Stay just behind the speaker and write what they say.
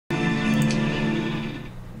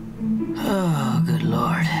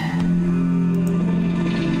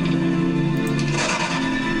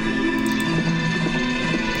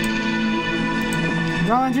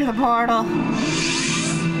going through the portal.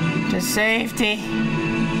 To safety.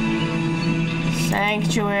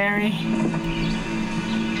 Sanctuary.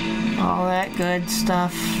 All that good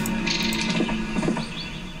stuff.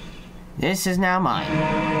 This is now mine.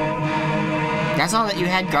 That's all that you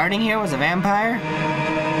had guarding here was a vampire?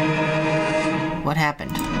 What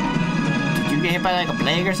happened? Did you get hit by like a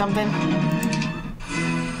plague or something?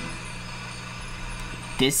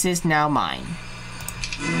 This is now mine.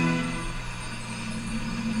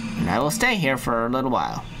 And I will stay here for a little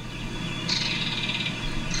while.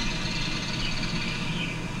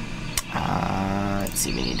 Let's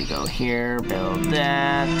see, we need to go here, build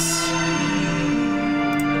that.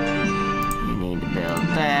 You need to build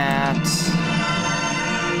that.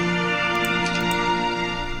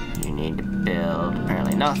 You need to build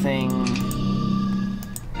apparently nothing.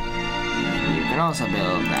 You can also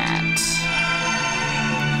build that.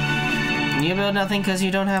 You build nothing because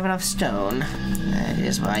you don't have enough stone. That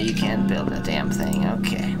is why you can't build a damn thing.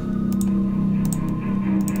 Okay.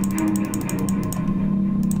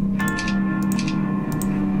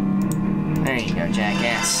 There you go,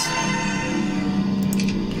 jackass.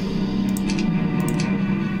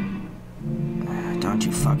 Don't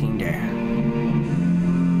you fucking dare.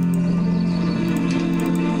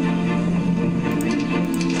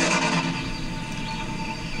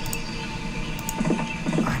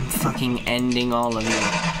 I'm fucking ending all of you.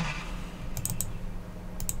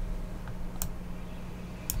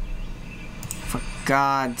 For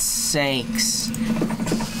God's sakes.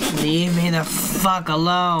 Leave me the fuck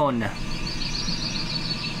alone.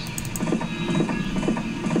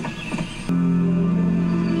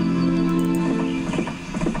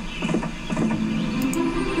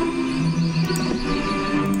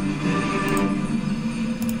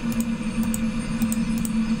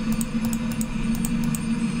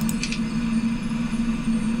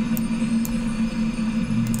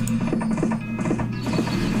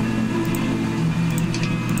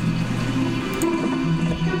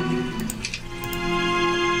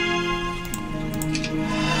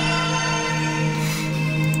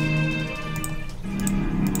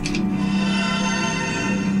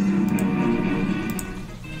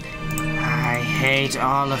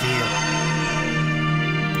 All of you.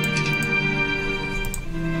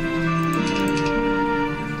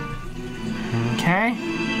 Okay.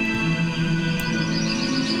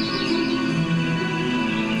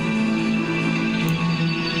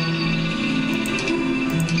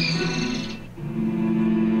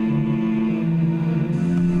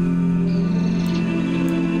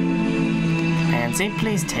 Pansy,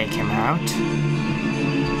 please take him out.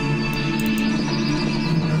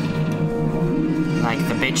 Like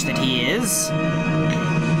the bitch that he is.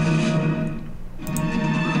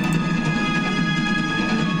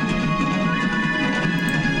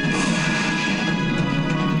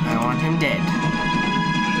 I want him dead.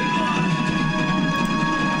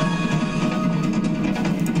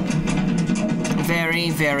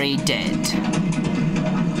 Very, very dead.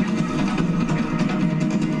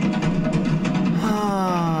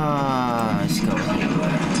 Let's go here.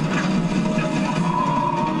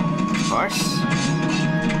 Of course.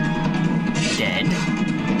 Dead.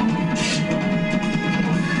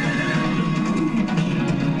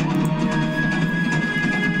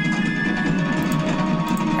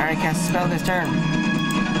 Alright, cast a spell this turn.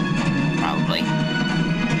 Probably.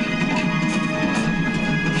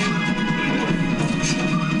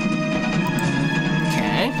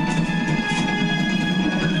 Okay.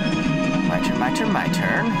 My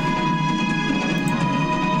turn.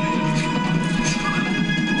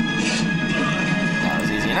 That was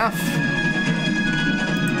easy enough.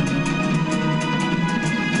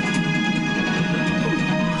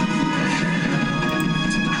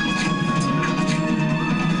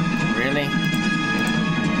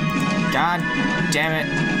 God damn it.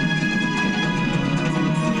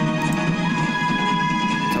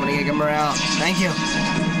 Somebody get good morale. Thank you.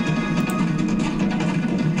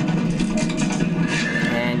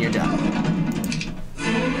 And you're done.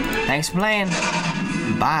 Thanks for playing.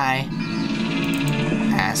 Bye.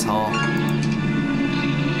 Asshole.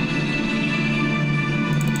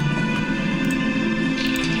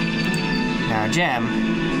 Now, Gem,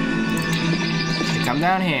 you come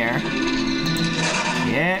down here.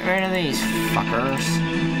 Get rid of these fuckers.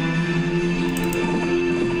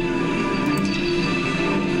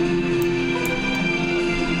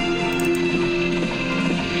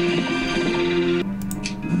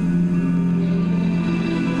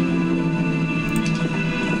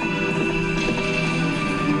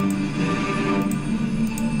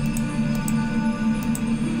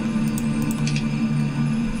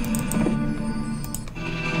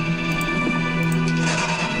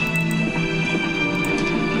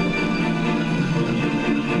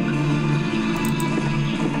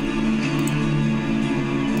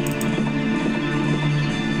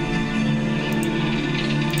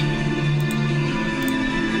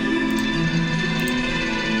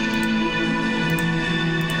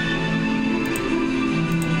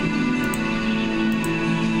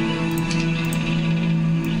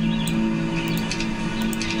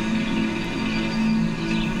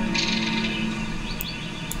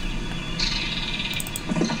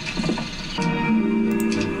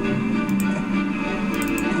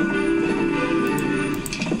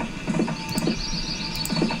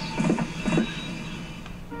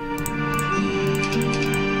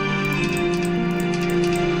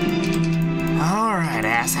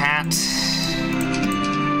 hat.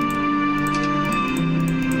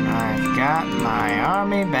 I've got my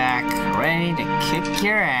army back, ready to kick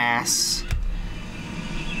your ass.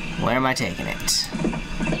 Where am I taking it?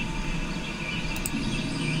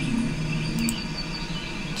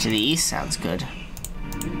 To the east sounds good.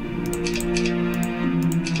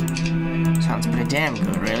 Sounds pretty damn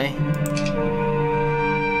good, really.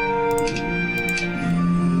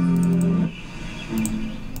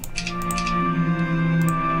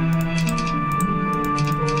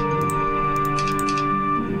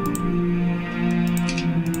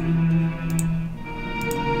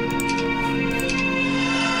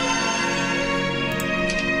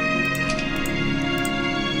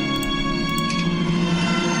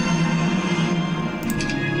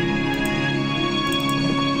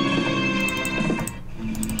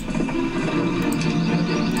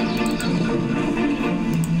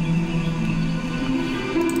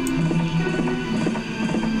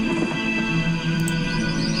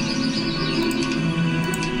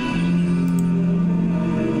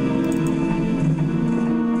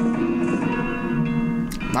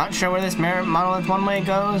 Not sure where this monolith one way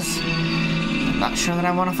goes. Not sure that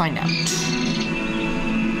I want to find out.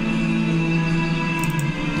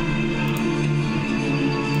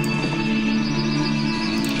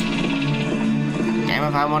 Damn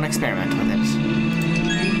if I want to experiment with it.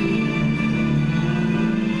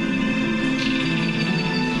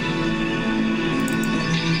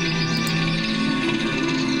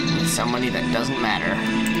 With somebody that doesn't matter.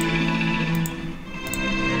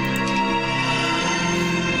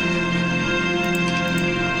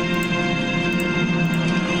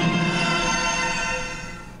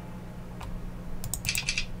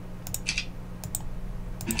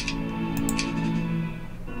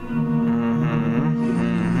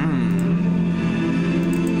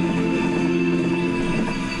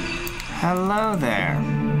 Hello there,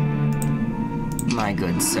 my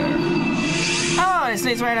good sir. Oh, this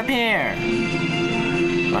leads right up here.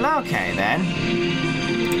 Well, okay then.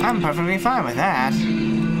 I'm perfectly fine with that.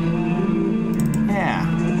 Yeah.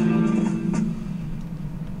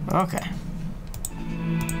 Okay.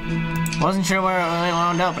 Wasn't sure where it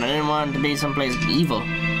wound up, and I didn't want it to be someplace evil.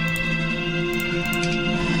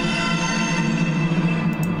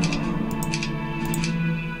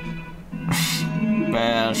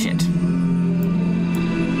 Well, shit.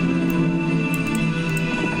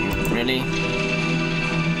 Really?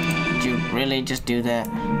 Did you really just do that?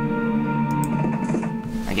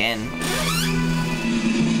 Again?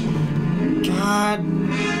 God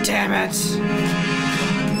damn it!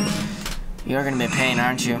 You're gonna be a pain,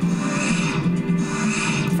 aren't you?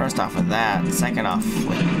 First off with that, second off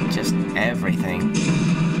with just everything.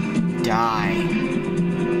 Die.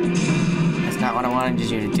 That's not what I wanted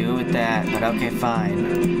you to do with that, but okay,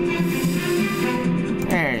 fine.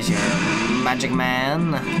 There's your magic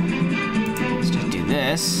man. Let's just do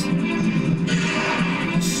this.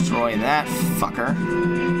 Destroy that fucker.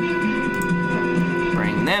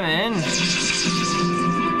 Bring them in.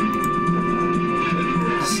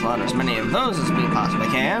 Slaughter as many of those as we possibly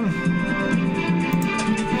can.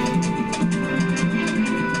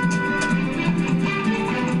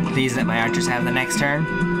 Please let my archers have the next turn.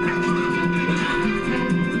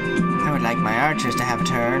 I would like my archers to have a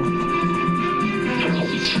turn.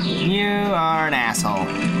 You are an asshole.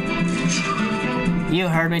 You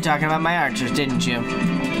heard me talking about my archers, didn't you?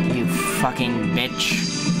 You fucking bitch.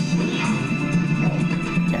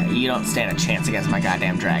 Yeah, you don't stand a chance against my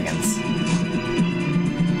goddamn dragons.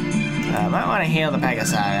 I might want to heal the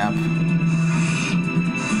Pegasi up.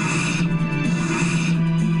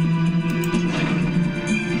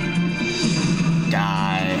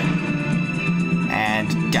 Die.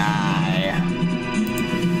 And die.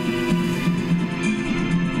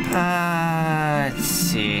 Let's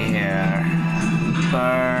see here.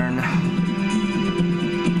 Burn.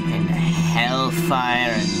 In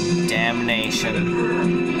hellfire and damnation.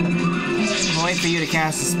 I'll wait for you to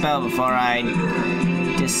cast a spell before I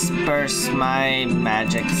disperse my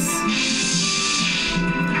magics.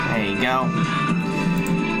 There you go.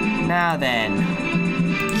 Now then,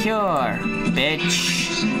 cure, bitch.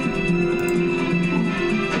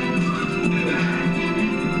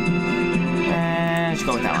 Let's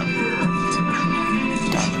go with that one.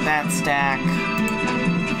 Done with that stack.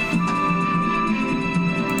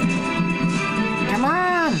 Come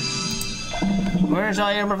on! Where's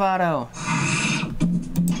all your bravado?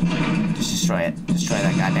 Just destroy it. Destroy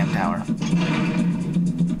that goddamn tower.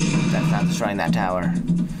 That's not destroying that tower.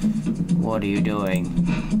 What are you doing?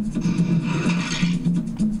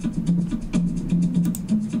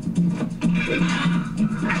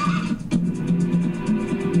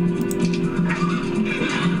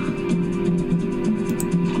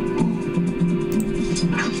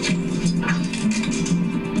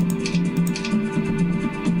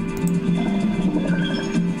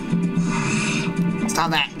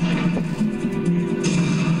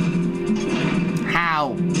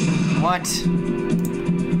 Ow! What?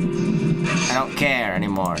 I don't care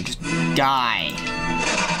anymore. Just die.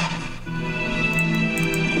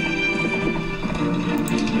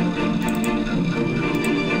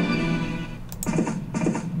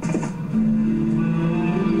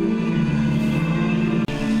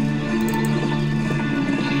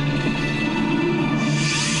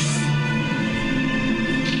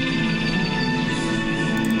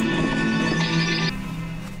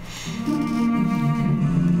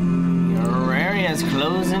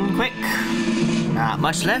 Closing quick. Not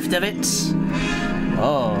much left of it.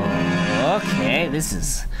 Oh, okay, this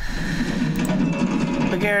is...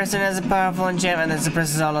 The garrison has a powerful enchantment that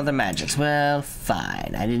suppresses all other magics. Well,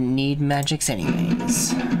 fine. I didn't need magics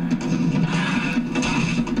anyways.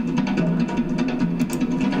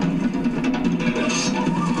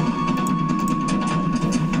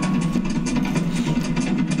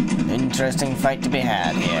 Interesting fight to be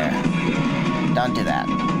had here. Don't do that.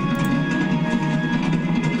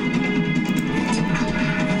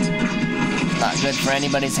 Not good for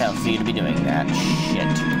anybody's health for you to be doing that shit.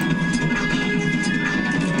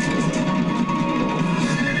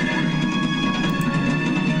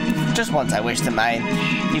 Just once I wish that my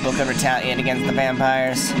people could retaliate against the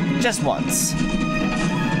vampires. Just once.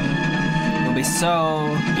 It will be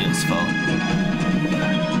so useful.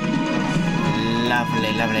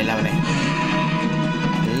 Lovely, lovely, lovely.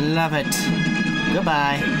 Love it.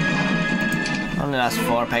 Goodbye. Only lost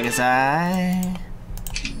 4 Pegasi.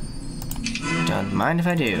 Don't mind if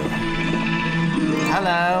I do.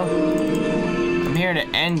 Hello. I'm here to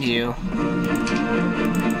end you.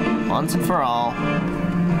 Once and for all.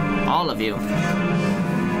 All of you.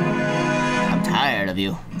 I'm tired of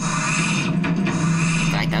you. In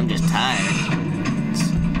fact, I'm just tired. It's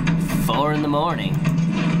 4 in the morning.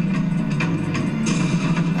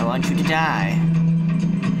 I want you to die.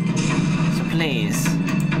 So please,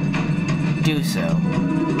 do so.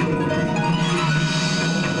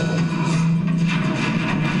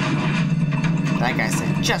 Like I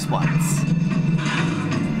said, just once.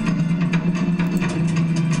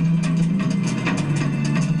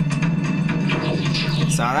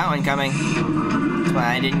 Saw that one coming. That's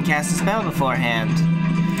why I didn't cast a spell beforehand.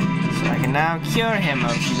 So I can now cure him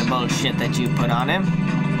of the bullshit that you put on him.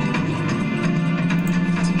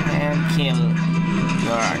 And kill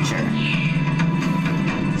your archer.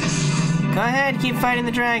 Go ahead, keep fighting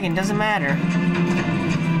the dragon, doesn't matter.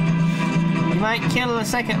 You might kill the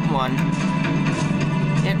second one.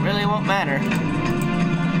 It really won't matter.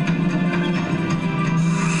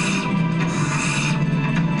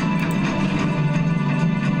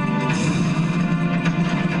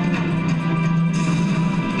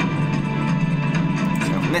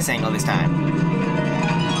 So from this angle this time.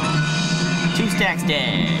 2 stacks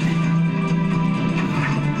dead.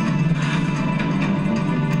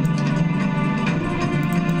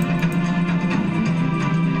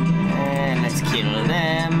 And let's kill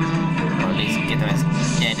them. Or at least get them as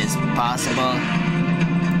dead as possible.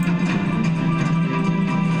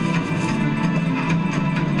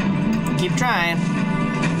 Keep trying.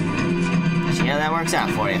 See how that works out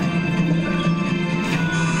for you.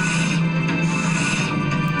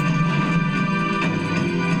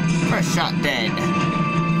 First shot dead.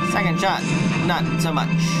 Second shot, not so much.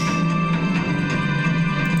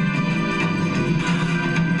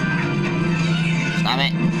 Stop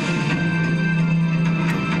it.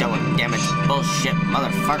 Double damage bullshit,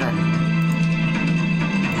 motherfucker.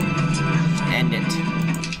 Just end it.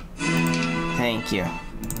 Thank you.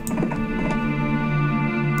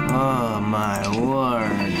 Oh my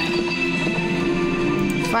word.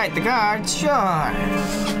 Fight the guards? Sure.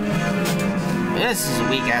 This is a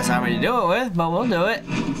weak ass army to do it with, but we'll do it.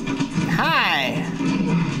 Hi!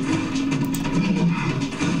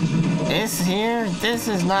 This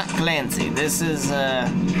is not Clancy. This is,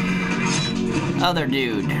 other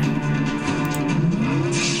dude.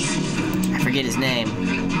 I forget his name.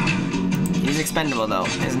 He's expendable though,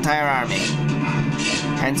 his entire army.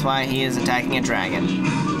 Hence why he is attacking a dragon.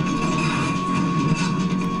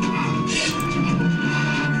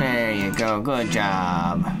 There you go, good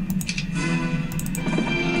job.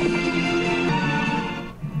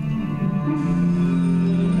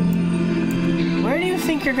 Where do you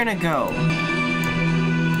think you're gonna go?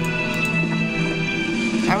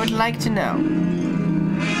 I would like to know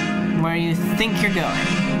where you think you're going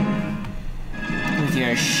with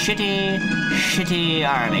your shitty, shitty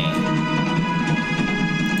army.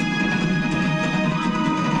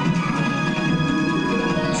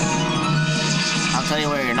 I'll tell you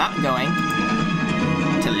where you're not going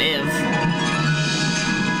to live.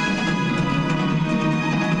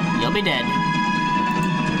 You'll be dead.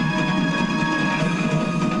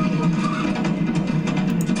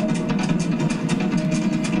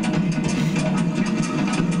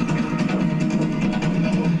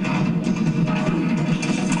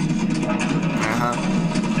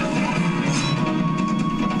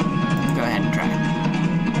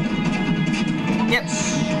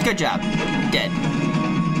 job. Dead.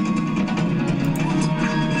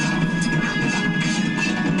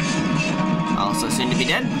 Also soon to be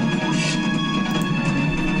dead.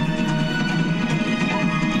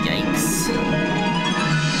 Yikes.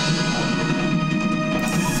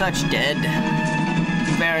 Such dead.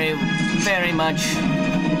 Very, very much.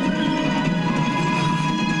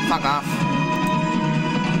 Fuck off.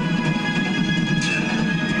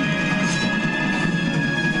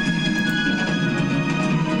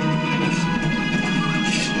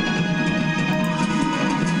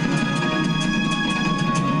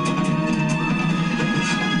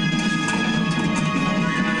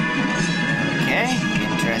 Okay,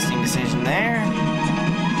 interesting decision there.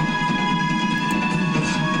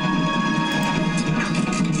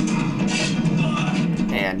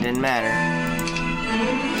 Yeah, it didn't matter.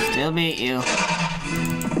 Still beat you.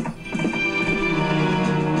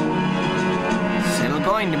 Still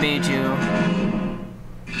going to beat you.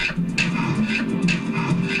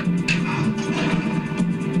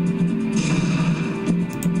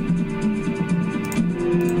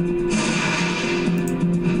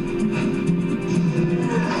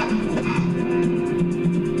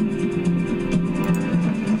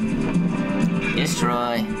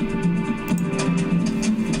 Destroy.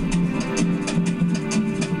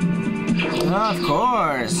 Of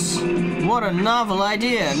course! What a novel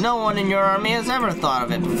idea! No one in your army has ever thought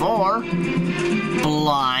of it before.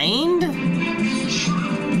 Blind?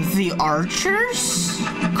 The archers?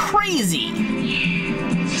 Crazy!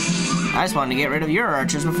 I just wanted to get rid of your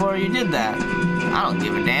archers before you did that. I don't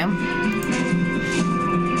give a damn.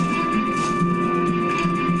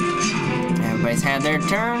 Everybody's had their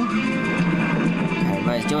turn.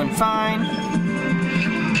 Everybody's doing fine.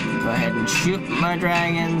 Go ahead and shoot my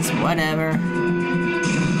dragons, whatever.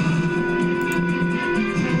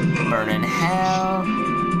 Burn in hell.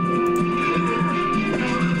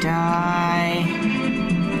 Die.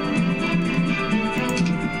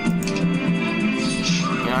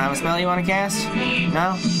 You don't have a spell you want to cast?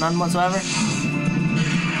 No? None whatsoever?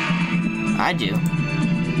 I do.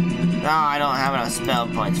 No, I don't have enough spell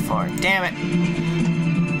points for it. Damn it.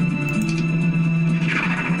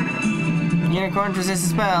 Unicorns resist a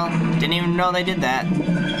spell. Didn't even know they did that.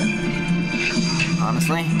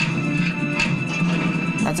 Honestly.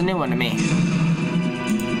 That's a new one to me.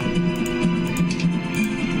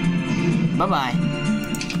 Bye-bye.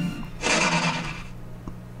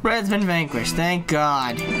 Red's been vanquished, thank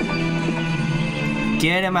God.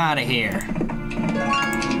 Get him out of here.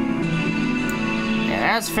 Yeah,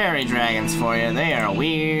 that's fairy dragons for you. They are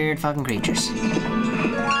weird fucking creatures.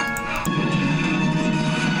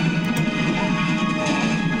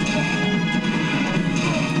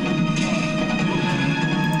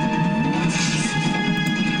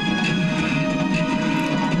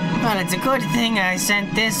 Well, it's a good thing I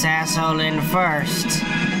sent this asshole in first.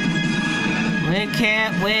 We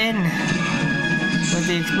can't win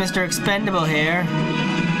with Mr. Expendable here.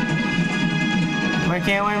 We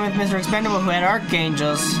can't win with Mr. Expendable who had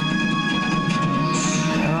archangels.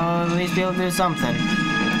 Oh, at least be able to do something.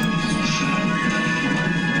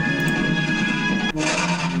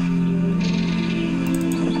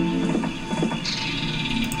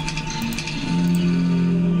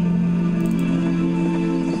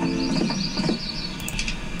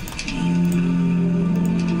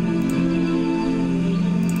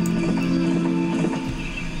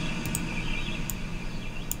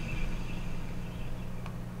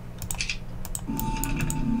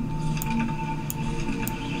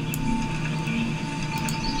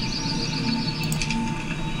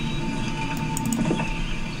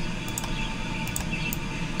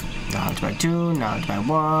 Knowledge by 2, knowledge by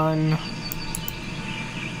 1.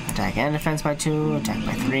 Attack and defense by 2, attack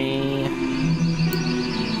by 3.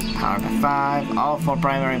 Power by 5, all 4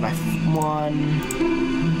 primary by 1.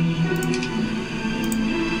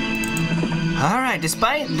 Alright,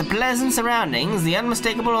 despite the pleasant surroundings, the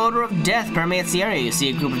unmistakable odor of death permeates the area. You see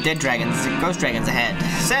a group of dead dragons, ghost dragons ahead.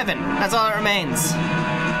 7, that's all that remains.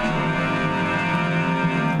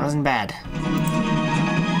 Wasn't bad.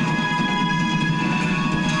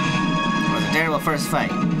 Terrible first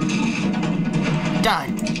fight.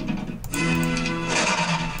 Done.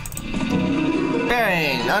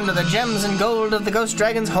 Buried under the gems and gold of the Ghost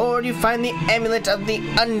Dragon's horde, you find the Amulet of the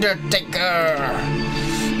Undertaker.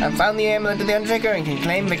 I found the Amulet of the Undertaker and can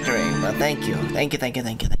claim victory. Well, thank you. Thank you, thank you,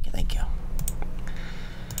 thank you, thank you, thank you.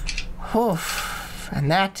 Oof. And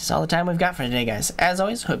that is all the time we've got for today, guys. As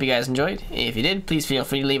always, hope you guys enjoyed. If you did, please feel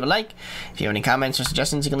free to leave a like. If you have any comments or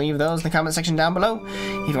suggestions, you can leave those in the comment section down below.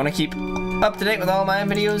 If you want to keep up to date with all my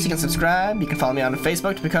videos, you can subscribe. You can follow me on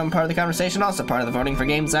Facebook to become part of the conversation, also part of the voting for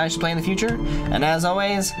games I should play in the future. And as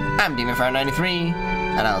always, I'm DemonFire93,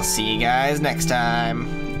 and I'll see you guys next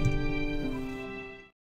time.